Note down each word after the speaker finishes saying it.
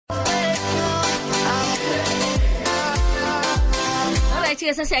isikhathi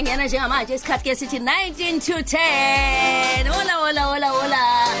ke sesiyangena njengamanje isikhathi ke sithi 19 to 10.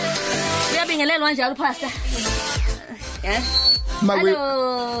 Hola. Uyabingelelwa njalo pastor?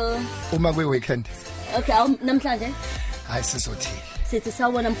 Hello. Uma kwi weekend. Okay, namhlanje? Hayi sizothile. Sithi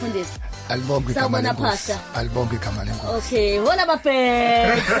sawubona mfundisi. Alibonke igama lenkosi. Alibonke igama lenkosi. Okay, hola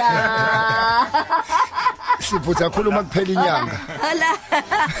bafethu. Siphutha khuluma kuphela inyanga.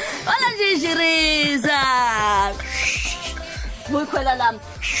 Hola njiriza. Bukhwela lami.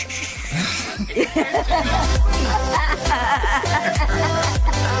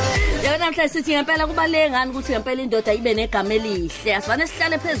 Yona mhla sithi ngempela kubaleke ngani ukuthi ngempela indoda ibe negama elihle. Asifane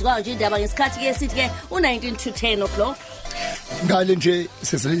sihlale phezukwayo nje indaba ngesikhathi ke sithi ke u19 to 10 o'clock. Ngale nje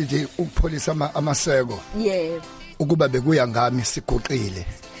sizilinde ukupholisa amaseko. Yeah. Ukuba bekuya ngami siguqile.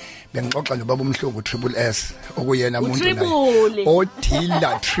 Bengixoxa nobaba umhlungu Triple S okuyena umuntu naye.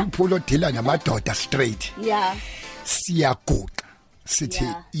 Odila triple odila namadoda straight. Yeah. Siyaguqa sithi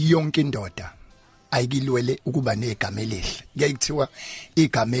yonke indoda ayikilwele ukuba negama elihle. Kuyakuthiwa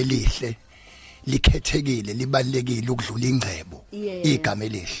igama elihle likhethekile libalekile ukudlula ingcebo. Igama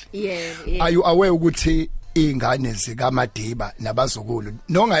elihle. Yeah. Ayu aware ukuthi ingane zikaMadiba nabazukulu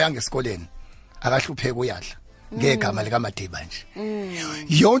nongayanga esikoleni akahlupheka uyadla ngegama lika Madiba nje.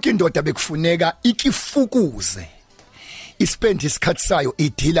 Yonke indoda bekufuneka ikifukuze ispend isikhathi sayo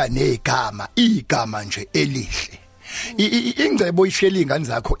idila negama igama nje elihle. Ingcebo ishela ingane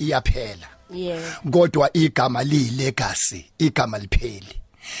zakho iyaphela. Kodwa igama lilegacy igama lipheli.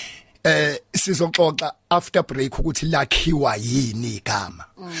 Sizoxoxa after break ukuthi lakhiwa yini igama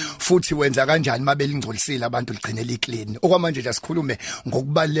futhi wenza kanjani mabelingcolisile abantu ligcinele iclean. Okwamanje nje sikhulume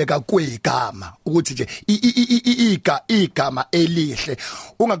ngokubaleka kwegama ukuthi nje igama elihle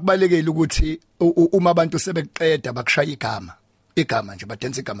ungakubalekeli ukuthi uma abantu sebekuqeda bakushaya igama nje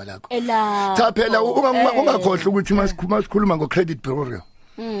badenza igama lakho. Cha phela ungakhohle ukuthi masikhuluma ngo credit bureau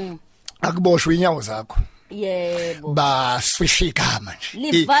akuboshwe inyawo zakho. Yebo. Baswisha igama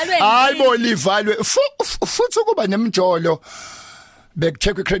nje. Livalwe. Hayibo livalwe futhi kuba nemjolo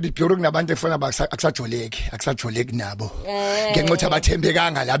bekucheck credit bureau kunabantu efana akusajoleki nabo. Ngenxa ukuthi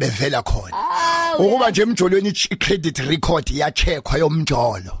abathembekanga la bevela khona. Ukuba nje emjolweni credit record iyacheckwa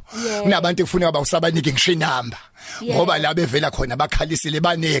yomjolo. Kunabantu efuna abawusabanike ngisho inamba. Ngoba la bevela khona bakhalisile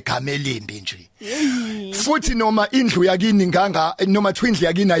banegama elimbi nje. Futhi noma indlu yakini noma twindlu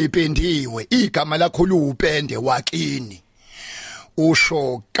yakini ayipendiwe igama lakho luupende wakini.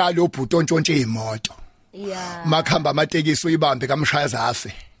 Usho kalobhuto ontshontshe imoto. Makhamba amatekisi uyibambe kamshaya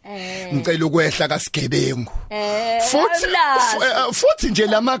zafe. Ngicela ukwehla kaSigebengu. Futhi nje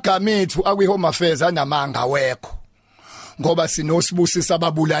lamagama ethu akwi home affairs anamanga wekho. Ngoba sinosibusisa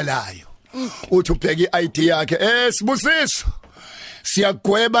ababulalayo. Uthi ubheka iID yakhe Sibusiso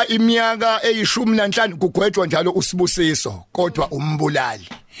siyagweba iminyaka eyi15 kugwetshwa njalo usibusiso kodwa umbulali.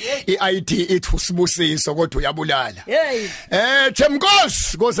 iID ithi usibusiso kodwa uyabulala.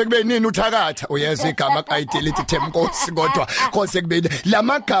 Themnkosi kose kube nini uthakatha uyeza igama iID lithi Themnkosi kodwa kose kube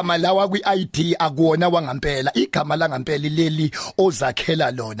lamagama lawa kwiID akuwona wangampela. Igama la ngampela leli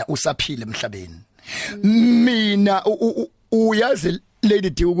ozakhela lona usaphile emhlabeni. Mina uyazi lady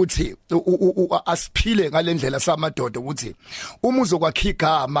di ukuthi asiphile ngalendlela samadoda ukuthi uma uzokwakha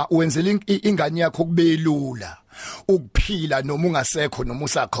igama wenzela ingane yakho kube lula ukuphila noma ungasekho noma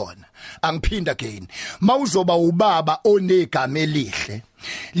usakhona. Angiphinda again mawuzoba ubaba onegama elihle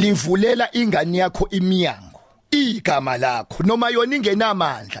livulela ingane yakho iminyango igama lakho noma yona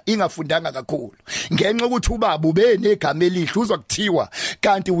ingenamandla ingafundanga kakhulu ngenxa ukuthi ubaba ube negama elihle uzwa kuthiwa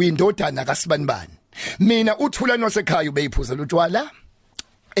kanti uyindodana kaSibanibani. Mina uthula nosekhaya ubeyiphuzela utshwala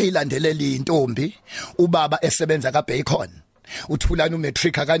eyilandelela intombi ubaba esebenza kaBacon uthulana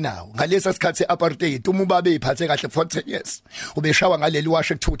umatric akanawo ngalesa sikhathi apartheid uma ubaba eziphathe kahle 40 years ubeshawa ngaleli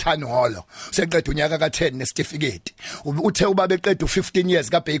washe kuthutha holo seqeda unyaka ka10 nesitifiketi uthe ubaba eqeda u15 years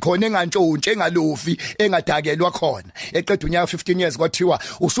kaBacon engantshontshe engalofi engadakelwa khona eqeda unyaka 15 years kwathiwa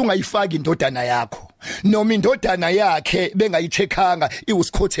usungayifaki indodana yakho noma indodana yakhe bengayicheckanga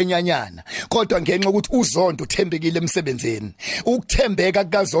iwusikhothe enyanyana kodwa ngenxa ukuthi uZondo uthembekile emsebenzini ukuthembeka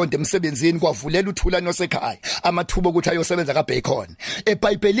kukaZondo emsebenzini kwavulela uthula nosekhaya amathuba ukuthi ayosebenza kaBacon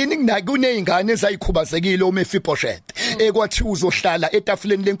eBhayibhelini kunezingane ezayikhubazekile uMephibosheth ekwathi uzohlala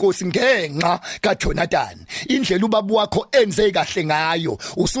etafuleni lenkosi ngenxa kaJonathan indlela ubaba wakho enze kahle ngayo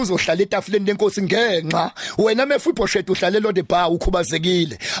usuzohlala etafuleni lenkosi ngenxa wena Mephibosheth uhlalela debar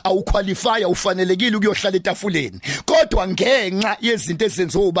ukhubazekile awuqualify ufanelekile ukuyohlala etafuleni kodwa ngenxa yezinto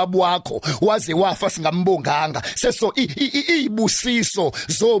ezenziwa ubaba wakho waze wafa singambonganga seso ibusiso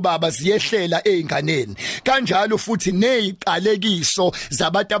zobaba ziyehlela einganeni kanjalo futhi neziqalekiso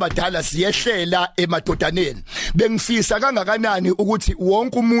zabantu abadala ziyehlela emadodaneni bengifisa uyakuzwisisa kangakanani ukuthi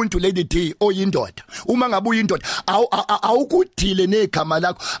wonke umuntu lady D oyindoda uma ngabe uyindoda awukudile negama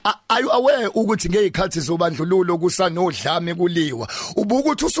lakho ayu aware ukuthi ngezikhathi zobandlululo kusanodlame kuliwa ubuka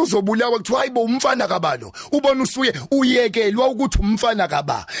ukuthi usuzobulawa kuthiwa hayibo umfana kabalo ubona usuye uyekelwa ukuthi umfana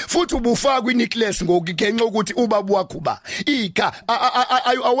kaba futhi ubufaka kwinucleus ngokugenxa ukuthi ubaba wakho ba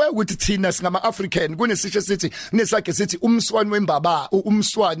ayu aware ukuthi thina singama African kunesisho sithi nesakhe sithi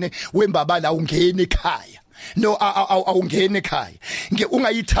umswane wembaba la ungena ekhaya no awungena ekhaya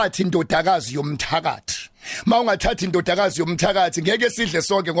ungayithathi indodakazi yomthakathi mawungathathi indodakazi yomthakathi ngeke sidle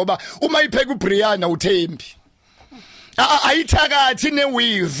sonke ngoba uma ipheka uBriana uThembi ayithakathi ine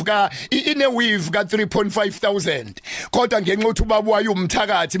weave ka 3.5,000 kodwa ngenxa ukuthi ubaba wayo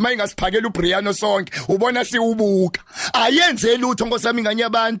umthakathi mayingasiphakela uBriano sonke ubona siubuka ayenze lutho ngosami nganye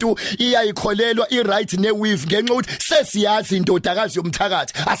abantu iyayikholelwa iright ne weave ngenxa ukuthi sesiyazi indodakazi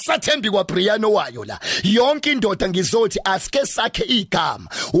yomthakathi asathembi kwaBriano wayo la yonke indoda ngizothi asike sakhe igama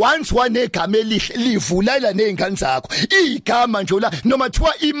once wanegama elihle livulela nezingane zakho igama nje la noma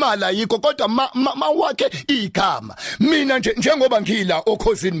thiwa imali ayikho kodwa mawakhe igama mina njengoba ngila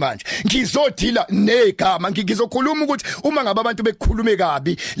okhosini manje ngizodila negama ngizokhuluma ukuthi uma ngabe abantu bekukhulume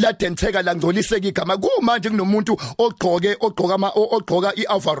kabi la denteka la ngcoliseka igama kumanje kunomuntu ogqoka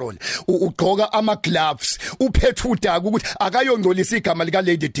iaverall ugqoka ama gloves uphethe udaka ukuthi akayongcolisa igama lika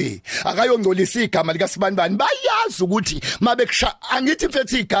Lady D akayongcolisa igama lika Sibanibani bayazi ukuthi mabekusha angithi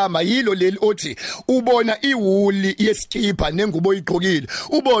mfethu igama yilo leli othi ubona iwuli yeskipa nengubo igqokile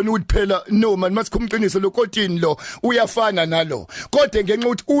ubona ukuthi phela no man masikhumqiniso lo kotini lo uyafana nalo kodwa ngenxa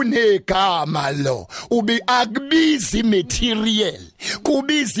ukuthi unegama lo akubizi material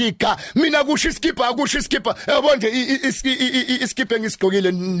kubizika mina kusho iskipa yabo nje iskipa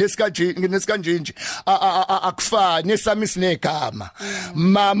engisigqokile nesikanjinji akufani esami sinegama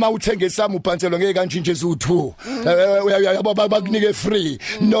mama uthenga esami uphanselwa ngeke kanjinje ezu2 yabo bakunike free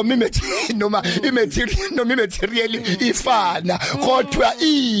noma imaterial ifana kodwa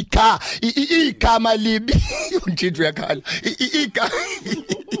igama libi unjinji yakhala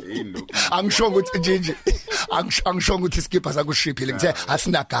angisho ukuthi njinji angisho ukuthi iskipa sakushiphile ngithe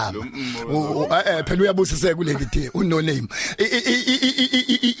asinagama phela uyabusiseka kuleli day uno name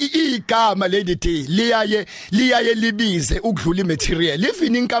igama leli day liyaye libize ukudlula imaterial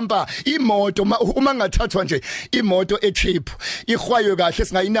even inkampa imoto uma ngathathwa nje imoto echeap ihwayo kahle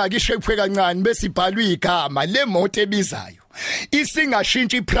singayinaki ishephe kancane bese ibhalwa igama lemoto ebizayo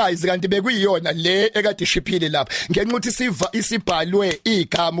isingashintshi iprice kanti bekuyiyona le ekade ishiphile lapha ngenxa ukuthi isibhalwe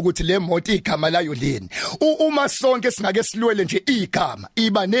igama ukuthi le moto igama layo leni uma sonke singake silwele nje igama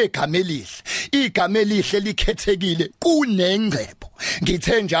iba negama elihle likhethekile kunengcebo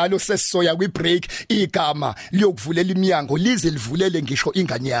ngithe njalo sesisoya kwi-break igama liyokuvulela iminyango lize livulele ngisho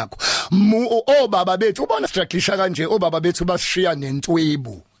ingane yakho obaba bethu ubona strugglisha kanje obaba bethu basishiya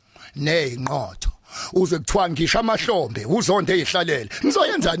nentwebu nezinqotho uze kuthiwa ngisho amahlombe uzonde ezihlalele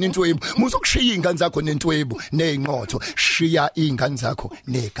ngizoyenzani intwebu muzokushiya ingane zakho nentwebu nezinqotho shiya ingane zakho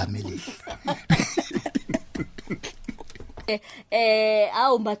negama elihle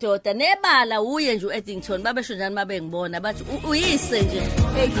awu madoda nebala uye nje uEddington babesho njani mabengibona bathi uyise nje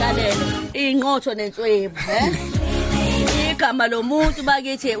eyihlalele inqotho nenswebu igama lomuntu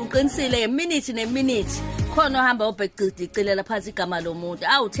bakithi uqinisile iminute neminute khona ohamba obhecidi icelela phansi igama lomuntu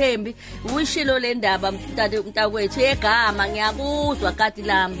awuthembi uyishilo le ndaba mntakwethu egama ngiyakuzwa kati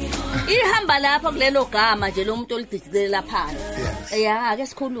lami ihamba lapha kulelo gama nje lo muntu olididilela phansi ake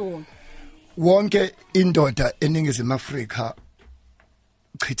sikhulume wonke indoda eningizimu Afrika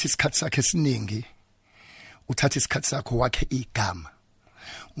chitha isikhathi sakhe esiningi uthatha isikhathi sakho wakhe igama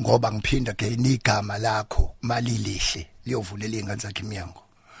ngoba ngiphinda ke igama lakho mali lihle liyovulela ingane zakhe iminyango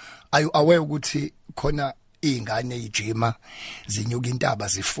aware ukuthi khona ingane ejima zinyuka intaba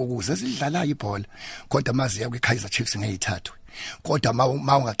zifukuze zidlala ibhola kodwa maziya kwiKaizer Chiefs ngeyithathwe kodwa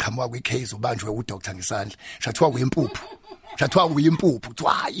mawungaqhamuka kwiCase ubanjwe uDr ngesandla shathiwa uyimpuphu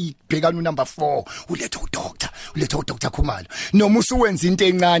hayi bhekana unumber 4 ulethe uDr Khumalo noma usuwenza into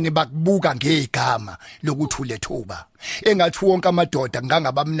encane bakubuka ngegama lokuthi ulethuba engathi wonke amadoda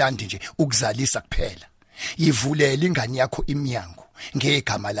ngangabamnandi nje ukuzalisa kuphela yivulele ingane yakho iminyango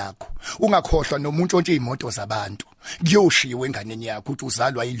ngegama lakho ungakhohlwa nomuntu ontshwe imoto zabantu kuyoshiwe enganeni yakho ukuthi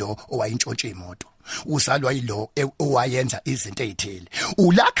uzalwa yilo owayintshontshe imoto uzalwa yilo owayenza izinto ezithile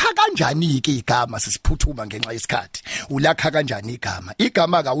ulakha kanjani ke igama sisiphuthuma ngenxa yesikhathi ulakha kanjani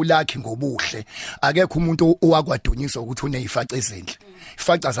igama akawulakhi ngobuhle akekho umuntu owakwadunyiswa ukuthi unezifaca ezinhle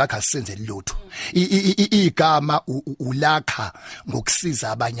ifaca zakhe asisenze lutho igama ulakha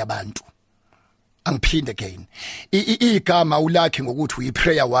ngokusiza abanye abantu angiphinde again igama ulakhe ngokuthi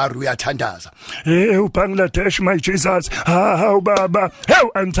uyiprayer warrior uyathandaza uBangladesh my Jesus ubaba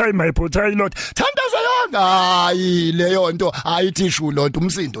untie my botai Lord thandaza yona hayi leyo nto ayithishu lonto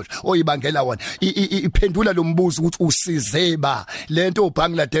umsindo oyibangela wona iphendula lo mbuzo ukuthi usizeba lento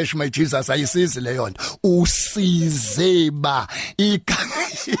uBangladesh my Jesus ayisizi leyo nto usizeba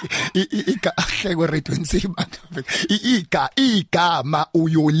ikahlekwe radio insima igama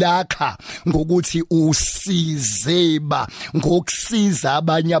uyolakha ngokuthi usizeba ngokusiza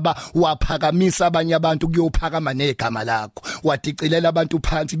abanye waphakamisa abanye abantu kuyophakama negama lakho wadicelela abantu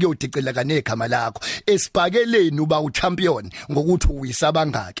phansi kuyodicileka negama lakho esibhakeleni uba uchampion ngokuthi uwisa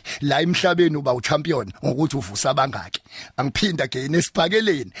bangaki la emhlabeni uba uchampion ngokuthi uvusa bangaki angiphinda again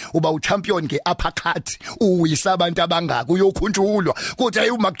esibhakeleni uba uchampion ngeuppercut uwisa abantu abangaki uyokhunjulwa kuthi ayi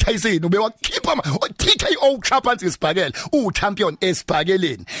uMark Tyson ube wakhipha TKO champions isibhakela uchampion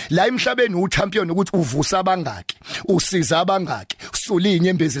esibhakeleni la emhlabeni uchampion ukuthi uvusa abangaki usiza abangaki usula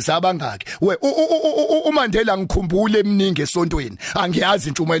inyembezi zabangaki we uMandela ngikhumbule eminingi esontweni angiyazi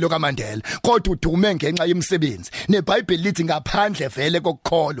intshumayelo kaMandela kodwa udume ngenxa yemisebenzi neBhayibheli lithi ngaphandle vele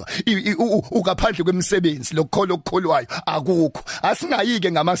kokukholwa ukaphandle kwemisebenzi lokukholwa okukholwayo akukho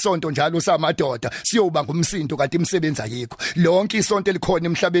asingayike ngamasonto njalo samadoda siyoba ngumsindo kanti imisebenzi ayikho lonke isonto elikhona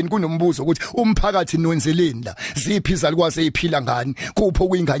emhlabeni kunombuzo ukuthi umphakathi nwenzeleni la ziphi izalukwazi eziphila ngani kupho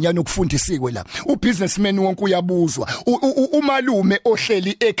kuyinganyana ukufundisiwe la ubusinessman wonke uyabuzwa umalume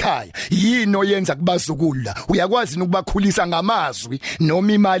ohleli ekhaya yini oyenza kubazukulu la uyakwazi ukubakhulisa ngamazwi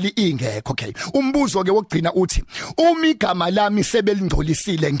noma imali ingekho okay umbuzo ke wokugcina uthi uma igama lami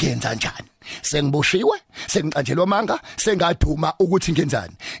sebelingcolisile ngenza kanjani sengiboshiwe sengicanjelwa manga sengaduma ukuthi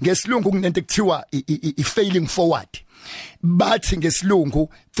ngenzani ngesilungu kunento ekuthiwa i-failing forward bathi ngesilungu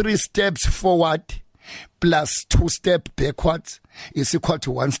 3 steps forward plus 2 step backwards is equal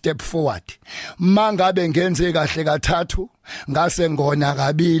to 1 step forward mangabe ngenze kahle kathathu ngase ngona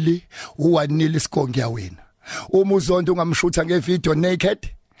kabili u1-0 isigongi yawina uma uZondo ungamshutha ngevideo naked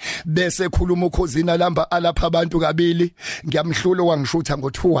bese khuluma ukhosina alapha abantu kabili ngiyamhlula wangishutha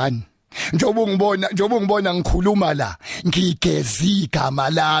ngo2-1 njoba ngibona ngikhuluma la ngigeza igama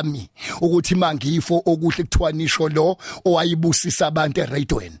lami ukuthi mangifo okuhle kuthiwa nisho lo owayibusisa abantu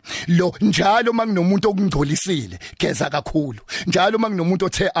eradweni lo njalo manginomuntu okungcolisile geza kakhulu njalo manginomuntu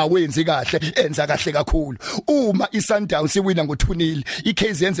othe awenzi kahle enza kahle kakhulu uma iSundowns iwina ngo2-0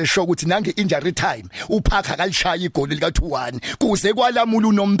 iCase yenze sure ukuthi nange injury time uphakha kalishaya igoli lika2-1 kuze kwalamula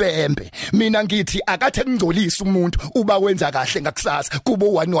unombembe mina ngithi akathe ngingcolisa umuntu uba wenza kahle ngakusasa kubo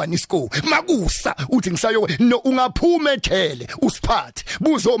 1-1 iscore makusa uthi ngisayo no ungaphuma ejele usiphathe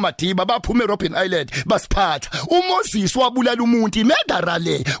buzo Madiba baphuma eRobben Island basiphatha uMoses wabulala umuntu imedara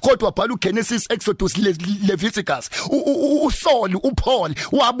le kodwa bhala uGenesis Exodus Leviticus uSaul uPaul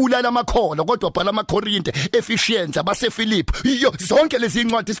wabulala amakhola kodwa bhala amaKorinte Ephesians abasePhilip iyo zonke lezi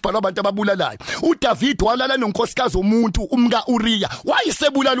incwadi sibhala abantu ababulalayo uDavid walala nonkosikazi umuntu umka Uriya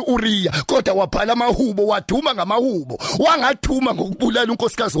wayisebulala uUriya kodwa wabhala amahubo waduma ngamahubo wangathuma ngokubulala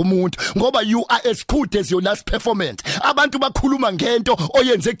unkosikazi umuntu ngoba you are as good as your last performance abantu bakhuluma ngento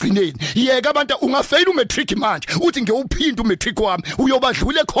oyenze egcineni yeka abantu ungafail umatric manje uthi ngewuphinda umatric wami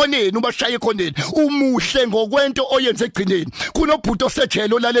uyobadlula ekhoneni ubashaye ekhoneni umuhle ngokwento oyenze egcineni kunobhuto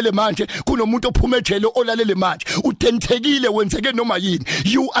sejele olalele manje kunomuntu ophuma ejele olalele manje utenthekile wenzeke noma yini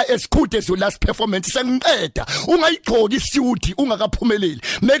you are as good as your last performance sengiqeda ungayigqoki isuit ungakaphumeleli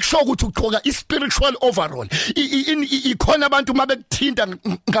make sure ukuthi ugqoka ispiritual overall ikhona abantu mabekuthinta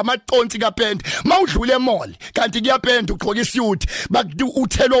ngamaconsi kapende mawudlule emall kanti kuyapenda ugqoka isuit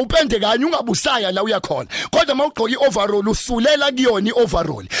uthelwa upende kanye ungabusaya la uyakhona kodwa mawugqoka ioverall usulela kuyona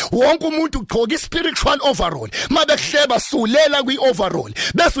ioverall wonke umuntu ugqoka ispiritual overall mabehleba sulela kwi-overall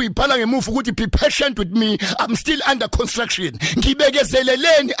bese uyibhala ngemuva ukuthi be patient with me I'm still under construction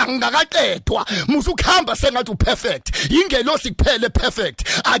ngibekezeleleni angakaqedwa musukhamba sengathi uperfect ingelosi kuphele perfect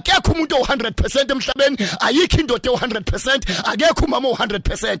akekho umuntu o100% emhlabeni ayikho indoda o100% akekho umama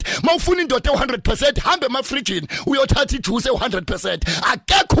o100% mawufuna indoda o100% hambe emafrijini uyothatha ijuice o100%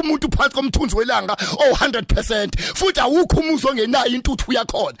 akekho umuntu phansi komthunzi welanga o100% futhi awukho umuzi ongenayo intuthu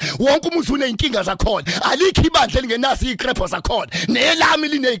yakhona wonke umuzi uneyinkinga zakhona alikho ibandla elingenazo igrepho zakhona nelami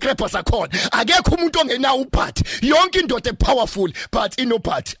lineyigrepho zakhona akekho umuntu ongenawo ubhathi yonke indoda epowerful but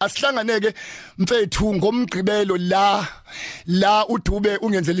inobhathi asihlanganeke mfethu ngomgqibelo la uDube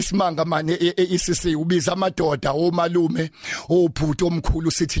ungenzela isimanga manje ECC ubiza amadoda omalume obhuti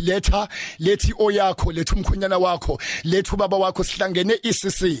omkhulu sithi lethi oyakho lethi umkhonyana wakho lethi ubaba wakho sihlangene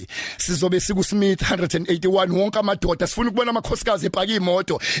ECC sizobe siku-Smith 181 wonke amadoda sifuna ukubona amakhosikazi epaka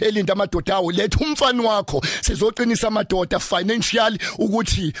imoto elinda amadoda awo lethi umfana wakho sizoqinisa amadoda financial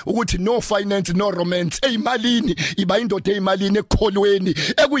ukuthi no finance no romance eyimalini iba indoda eyimalini ekukholweni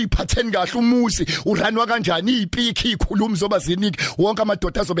ekuyiphatheni kahle umuzi uranwa kanjani ipiki ikhulumi zoba ziningi wonke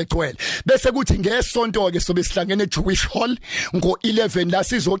amadoda azobegcwele bese kuthi ngesonto ke sobe sihlangene eJewish Hall ngo11 la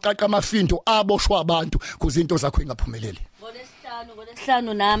sizoqaqa amafindo aboshwa abantu kuzinto zakho ingaphumeleli.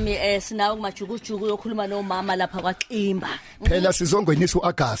 Ngolesihlanu nami sinawo kumajukujuku yokhuluma nomama lapha kwaXimba. Phela sizongwenisa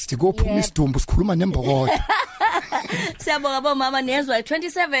uAugust kophuma isidumbu sikhuluma nembokodo. Siyabonga bomama nezwe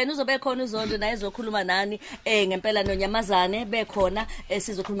 27 uzobe khona uZondo naye ezokhuluma nani ngempela nonyamazane bekhona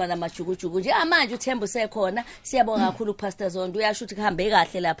sizokhuluma namajukujuku nje manje uThembu sekhona siyabonga kakhulu uPastor Zondo uyasho ukuthi kuhambe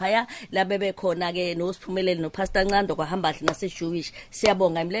kahle lapha ya labe bekhona ke noSiphumeleli noPastor Ncando kwahamba kahle naseJewish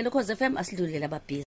siyabonga imlelo cause FM asidlulele ababhizi.